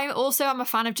I'm a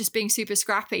fan of just being super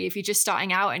scrappy. If you're just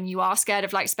starting out and you are scared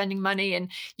of like spending money,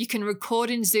 and you can record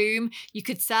in Zoom, you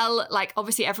could sell, like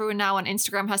obviously everyone now on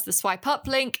Instagram has the swipe up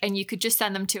link, and you could just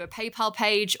send them to a PayPal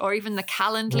page, or even the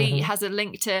Calendly has a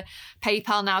link to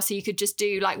PayPal now. So you could just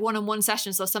do like one-on-one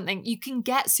sessions or something. You can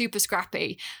get super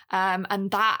scrappy.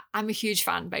 And that I'm a huge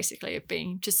fan basically of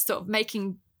being just sort of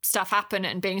making stuff happen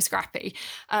and being scrappy.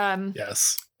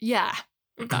 Yes. Yeah.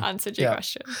 That answered your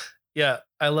question. Yeah.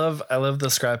 I love the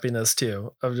scrappiness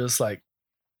too, of just like,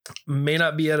 may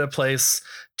not be at a place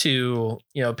to,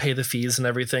 pay the fees and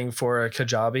everything for a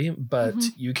Kajabi, but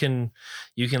you can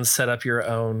set up your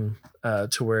own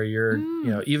to where you're,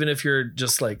 even if you're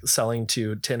just like selling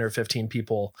to 10 or 15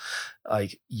 people,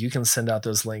 like you can send out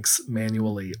those links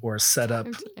manually or set up,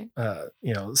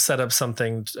 set up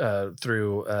something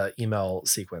through email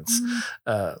sequence.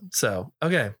 So,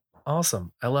 okay.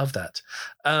 Awesome. I love that.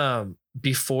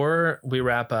 Before we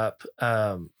wrap up,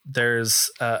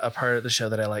 there's a part of the show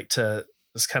that I like to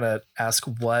just kind of ask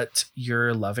what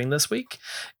you're loving this week.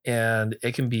 And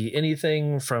it can be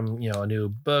anything from, a new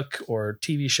book or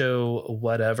TV show,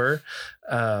 whatever.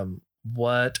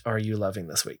 What are you loving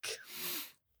this week?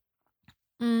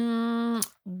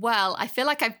 Well, I feel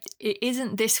like it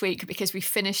isn't this week because we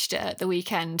finished it at the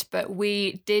weekend, but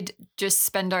we did just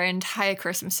spend our entire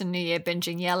Christmas and New Year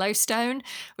binging Yellowstone,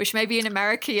 which maybe in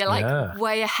America you're like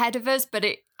way ahead of us, but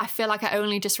I feel like I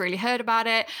only just really heard about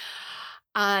it.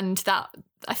 And that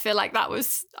I feel like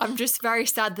I'm just very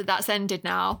sad that that's ended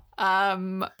now.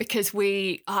 Because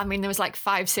there was like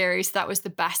 5 series. That was the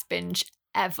best binge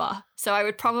ever. So I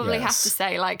would probably have to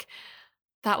say like,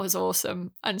 that was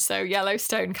awesome. And so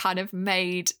Yellowstone kind of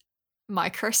made my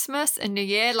Christmas and New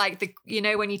Year. Like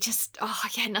when you just,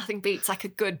 nothing beats like a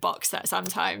good box set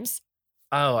sometimes.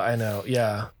 Oh, I know.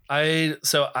 Yeah. I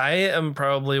am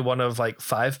probably one of like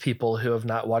 5 people who have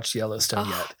not watched Yellowstone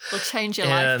yet. Will change your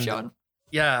life, John.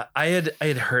 Yeah, I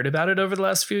had heard about it over the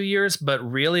last few years, but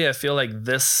really I feel like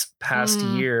this past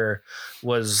year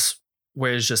was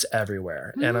where it's just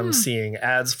everywhere. And I'm seeing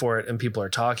ads for it and people are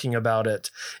talking about it.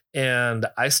 And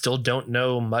I still don't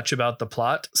know much about the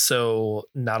plot. So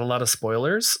not a lot of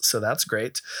spoilers. So that's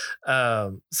great.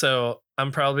 So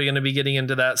I'm probably going to be getting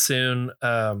into that soon.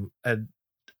 I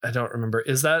don't remember.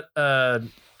 Is that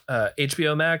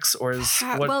HBO Max or is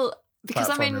what? Well,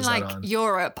 because I'm in like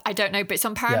Europe, I don't know, but it's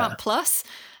on Paramount Plus.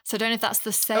 So I don't know if that's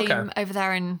the same over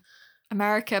there in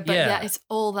America, but it's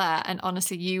all there. And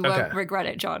honestly, you won't regret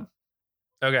it, John.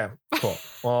 Okay, cool.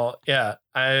 Well, yeah,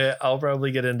 I'll probably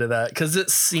get into that because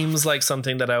it seems like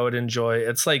something that I would enjoy.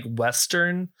 It's like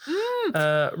Western,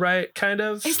 right? Kind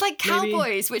of. It's like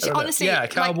cowboys, which honestly,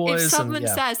 cowboys. Like, if someone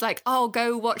says like, "Oh,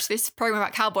 go watch this program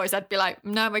about cowboys," I'd be like,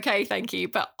 "No, I'm okay, thank you."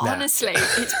 But honestly,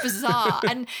 it's bizarre,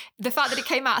 and the fact that it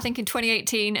came out, I think, in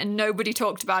 2018, and nobody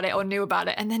talked about it or knew about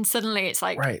it, and then suddenly it's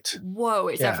like, whoa,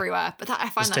 it's everywhere. But I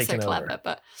find that so clever.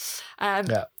 But.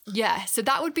 So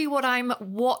that would be what I'm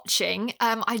watching.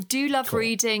 I do love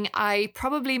reading. I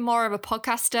probably more of a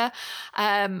podcaster.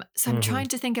 So I'm trying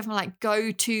to think of my like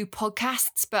go-to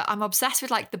podcasts, but I'm obsessed with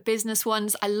like the business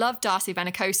ones. I love Darcy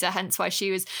Venicosa, hence why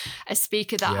she was a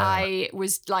speaker that I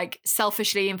was like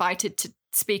selfishly invited to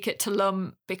speak at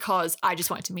Tulum because I just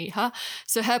wanted to meet her.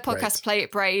 So her podcast, Play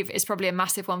It Brave, is probably a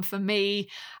massive one for me.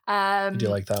 Do you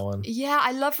like that one? Yeah,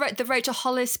 I love the Rachel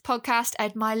Hollis podcast,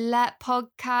 Ed Milet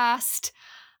podcast.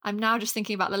 I'm now just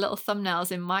thinking about the little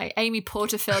thumbnails in my Amy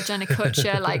Porterfield, Jenna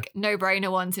Kutcher, like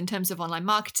no-brainer ones in terms of online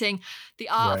marketing. The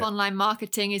Art of Online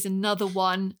Marketing is another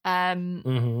one.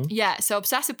 So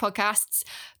obsessive podcasts.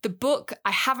 The book,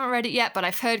 I haven't read it yet, but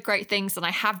I've heard great things and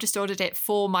I have just ordered it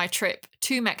for my trip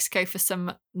to Mexico for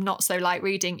some not so light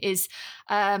reading, is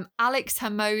Alex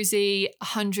Hormozi,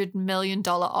 $100 Million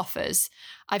Offers.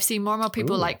 I've seen more and more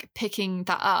people like picking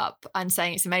that up and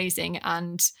saying it's amazing,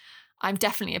 and I'm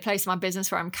definitely at a place in my business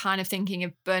where I'm kind of thinking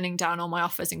of burning down all my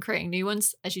offers and creating new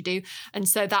ones, as you do. And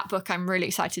so that book I'm really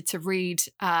excited to read,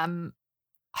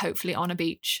 hopefully on a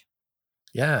beach.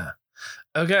 Yeah.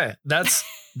 Okay.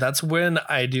 That's when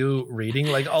I do reading.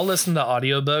 Like I'll listen to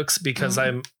audiobooks because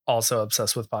I'm also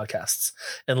obsessed with podcasts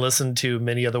and listen to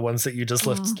many of the ones that you just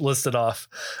listed off.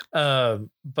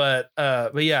 But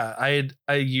yeah,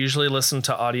 I usually listen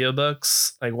to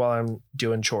audiobooks like while I'm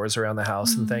doing chores around the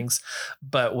house and things.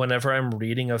 But whenever I'm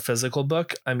reading a physical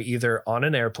book, I'm either on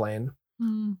an airplane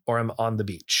or I'm on the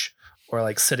beach, or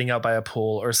like sitting out by a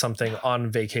pool or something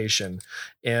on vacation.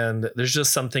 And there's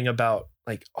just something about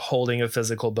like holding a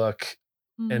physical book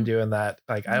and doing that.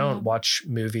 Like I don't watch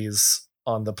movies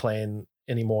on the plane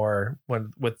anymore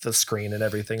with the screen and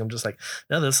everything. I'm just like,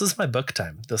 no, this is my book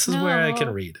time. This is where I can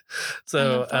read.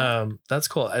 So that's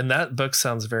cool. And that book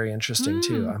sounds very interesting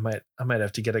too. I might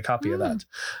have to get a copy of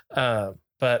that.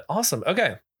 But awesome.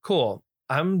 Okay, cool.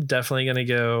 I'm definitely going to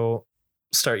go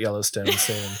start Yellowstone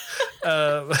soon.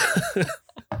 I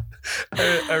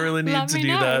really need to do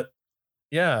that.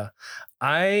 Yeah.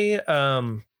 I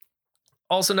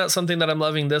also not something that I'm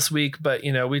loving this week, but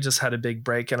we just had a big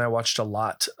break and I watched a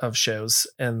lot of shows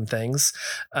and things.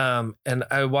 And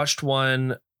I watched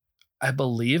one, I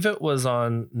believe it was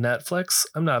on Netflix.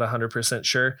 I'm not 100%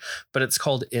 sure, but it's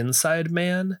called Inside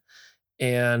Man.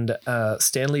 and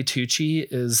Stanley Tucci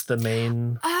is the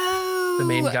main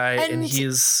guy, and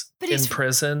he's in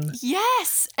prison.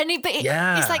 Yes, and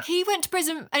it's like he went to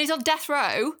prison and he's on death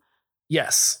row.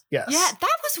 Yes. Yeah, that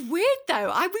was weird though.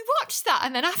 We watched that,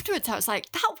 and then afterwards I was like,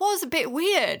 that was a bit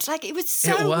weird. Like it was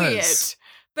so weird.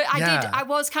 But I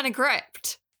was kind of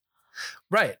gripped.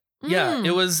 Right. Yeah,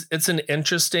 it's an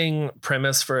interesting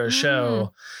premise for a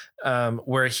show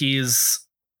where he is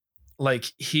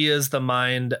the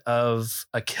mind of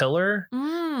a killer,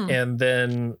 and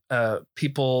then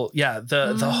people,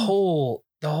 the whole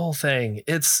thing.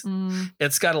 It's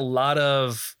got a lot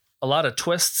of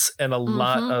twists and a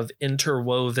lot of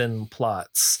interwoven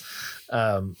plots.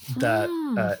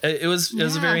 It was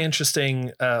a very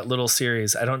interesting little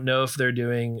series. I don't know if they're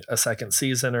doing a second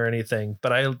season or anything,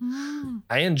 but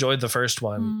I enjoyed the first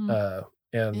one,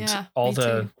 and all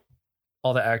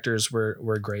the actors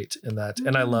were great in that,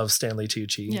 and I love Stanley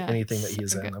Tucci. Anything that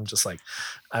he's in, good. I'm just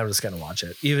gonna watch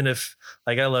it, even if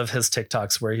I love his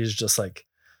TikToks where he's just like,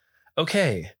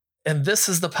 okay. And this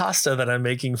is the pasta that I'm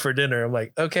making for dinner. I'm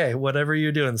like, okay, whatever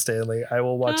you're doing, Stanley, I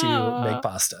will watch you make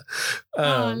pasta.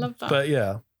 I love that. But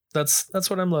yeah, that's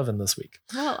what I'm loving this week.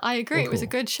 Well, I agree. Cool. It was a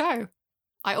good show.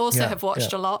 I also have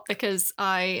watched a lot because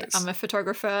I am a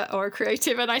photographer or a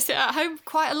creative, and I sit at home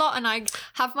quite a lot, and I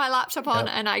have my laptop on,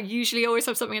 and I usually always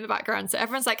have something in the background. So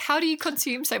everyone's like, how do you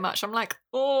consume so much? I'm like,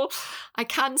 I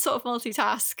can sort of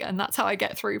multitask, and that's how I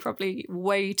get through probably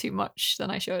way too much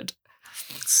than I should.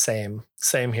 Same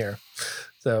here.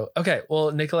 So, okay.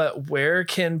 Well, Nicolette, where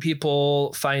can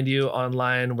people find you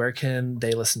online? Where can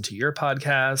they listen to your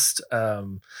podcast?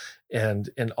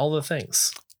 And all the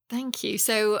things. Thank you.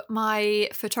 So my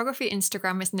photography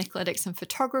Instagram is Nicola Dixon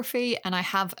Photography, and I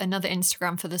have another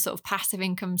Instagram for the sort of passive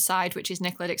income side, which is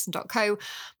nicoladixon.co.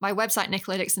 My website,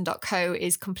 nicoladixon.co,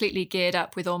 is completely geared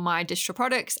up with all my digital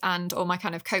products and all my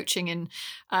kind of coaching and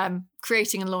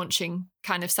creating and launching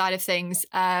kind of side of things.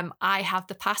 I have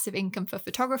the passive income for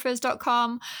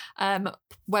photographers.com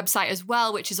website as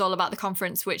well, which is all about the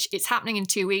conference, which it's happening in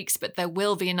 2 weeks, but there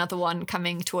will be another one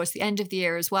coming towards the end of the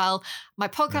year as well. My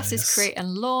podcast is Create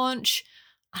and Launch,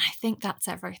 and I think that's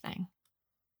everything.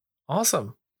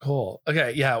 Awesome. Cool.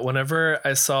 Okay. Yeah. Whenever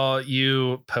I saw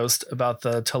you post about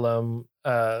the Tulum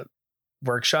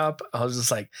workshop, I was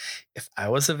just like, if I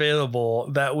was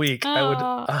available that week, I would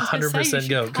 100%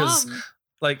 go, because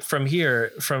like from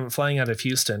flying out of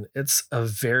Houston, it's a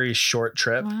very short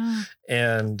trip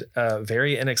and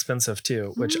very inexpensive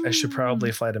too, which I should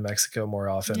probably fly to Mexico more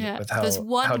often with there's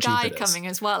one guy coming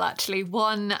as well, actually,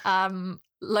 one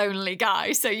lonely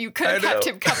guy, so you could have kept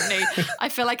him company. I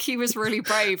feel like he was really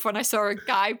brave. When I saw a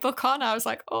guy book on, I was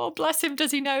like, oh, bless him, does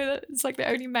he know that it's like the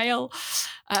only male?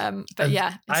 But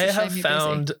yeah, I have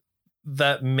found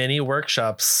that many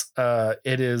workshops,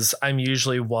 I'm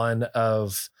usually one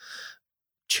of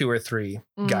 2 or 3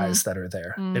 guys that are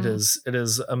there. It is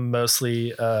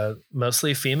mostly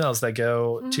females that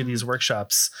go to these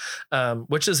workshops,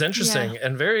 which is interesting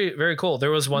and very, very cool. There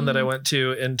was one that I went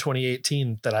to in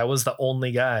 2018 that I was the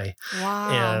only guy.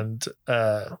 Wow. And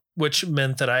which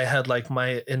meant that I had like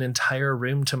an entire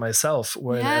room to myself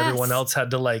when everyone else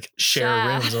had to like share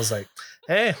rooms. I was like,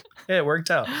 hey, it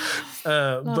worked out.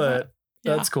 But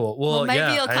that's cool. Well,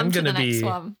 maybe you'll come to the next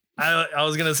one. I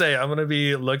was going to say, I'm going to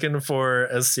be looking for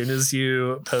as soon as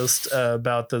you post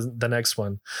about the next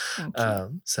one.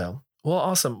 Well,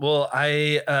 awesome. Well,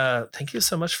 I thank you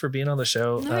so much for being on the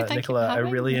show, Nicola. I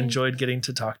really enjoyed getting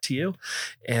to talk to you.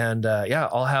 And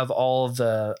I'll have all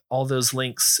those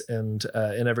links and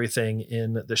everything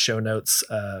in the show notes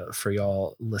for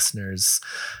y'all listeners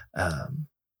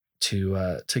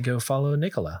to go follow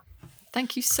Nicola.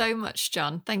 Thank you so much,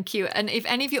 John. Thank you. And if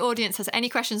any of your audience has any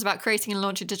questions about creating and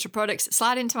launching digital products,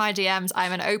 slide into my DMs.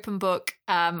 I'm an open book.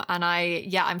 And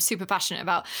I'm super passionate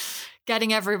about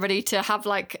getting everybody to have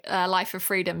like a life of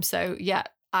freedom. So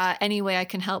any way I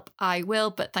can help, I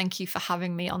will. But thank you for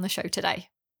having me on the show today.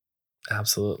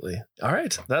 Absolutely. All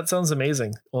right. That sounds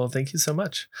amazing. Well, thank you so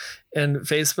much. And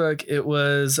Facebook, it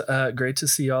was great to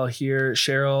see y'all here.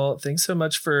 Cheryl, thanks so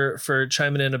much for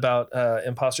chiming in about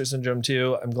imposter syndrome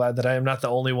too. I'm glad that I am not the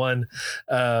only one,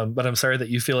 but I'm sorry that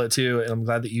you feel it too. And I'm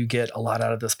glad that you get a lot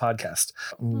out of this podcast.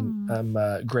 I'm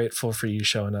grateful for you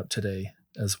showing up today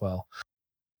as well.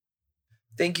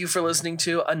 Thank you for listening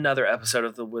to another episode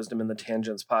of the Wisdom in the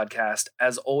Tangents podcast.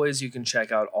 As always, you can check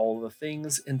out all the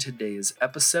things in today's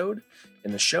episode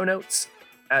in the show notes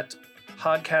at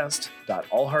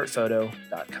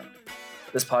podcast.allheartphoto.com.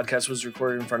 This podcast was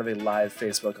recorded in front of a live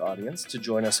Facebook audience. To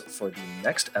join us for the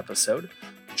next episode,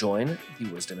 join the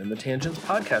Wisdom in the Tangents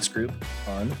podcast group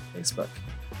on Facebook.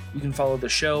 You can follow the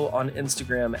show on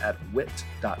Instagram at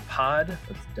wit.pod.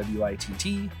 That's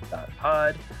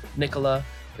WITT.pod. Nicola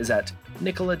is at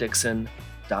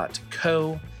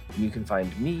nicoladixon.co. And you can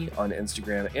find me on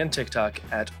Instagram and TikTok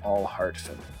at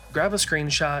allheartfeminine. Grab a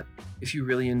screenshot if you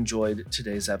really enjoyed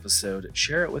today's episode.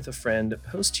 Share it with a friend.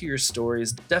 Post to your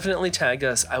stories. Definitely tag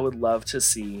us. I would love to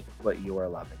see what you are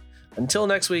loving. Until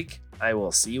next week, I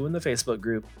will see you in the Facebook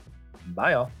group.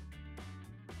 Bye, all.